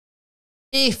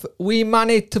If we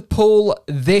manage to pull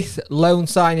this loan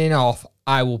signing off,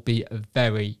 I will be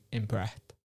very impressed.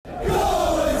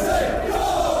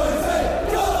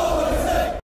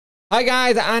 Hi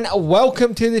guys, and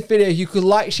welcome to this video. You could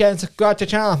like, share and subscribe to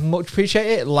the channel. I much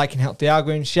appreciate it. Liking helps the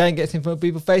algorithm, sharing gets in front of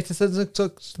people's faces.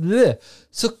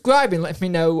 Subscribing lets me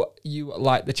know you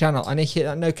like the channel. And if you hit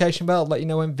that notification bell, let you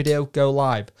know when videos go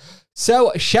live.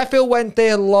 So Sheffield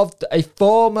Wednesday loved a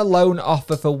former loan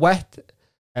offer for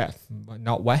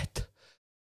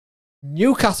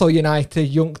Newcastle United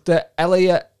youngster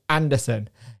Elliot Anderson.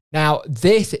 Now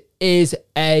this is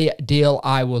a deal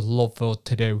I would love for us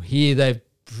to do. He is a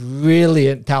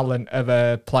brilliant talent of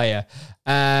a player.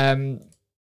 Charile,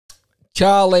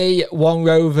 One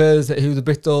Rovers, who's a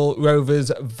Bristol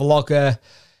Rovers vlogger,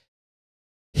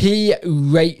 he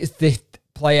rates this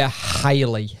player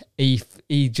highly.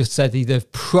 He just said he's a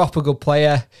proper good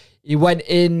player. He went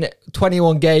in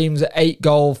 21 games, 8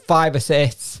 goals, 5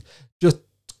 assists. Just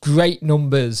great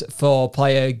numbers for a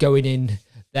player going in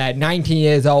there. 19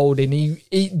 years old, and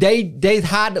they've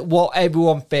had what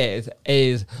everyone fears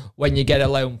is when you get a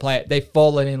loan player. They've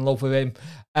fallen in love with him.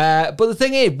 But the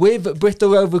thing is, with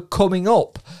Bristol Rovers coming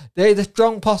up, there's a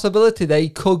strong possibility they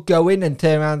could go in and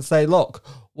turn around and say, look,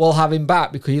 we'll have him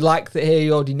back because he likes it here.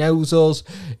 He already knows us.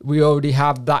 We already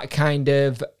have that kind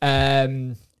of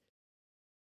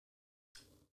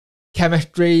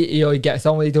chemistry. He already gets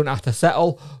on with it. He don't have to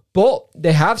settle. But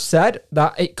they have said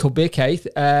that it could be a case.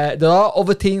 There are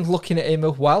other teams looking at him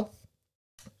as well.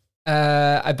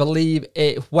 I believe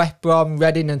it's West Brom,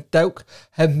 Reading and Stoke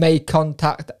have made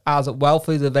contact as well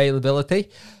for his availability.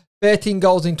 13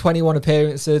 goals in 21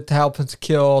 appearances to help him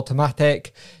secure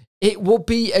automatic. It would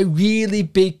be a really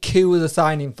big coup as a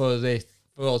signing for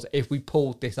us if we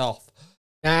pulled this off.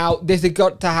 Now, this has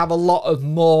got to have a lot of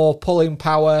more pulling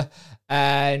power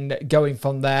and going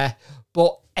from there.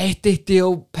 But if this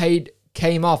deal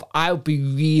came off, I would be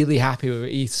really happy with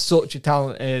it. He's such a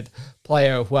talented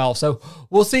player as well. So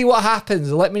we'll see what happens.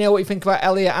 Let me know what you think about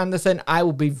Elliot Anderson. I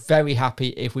will be very happy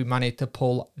if we manage to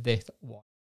pull this one.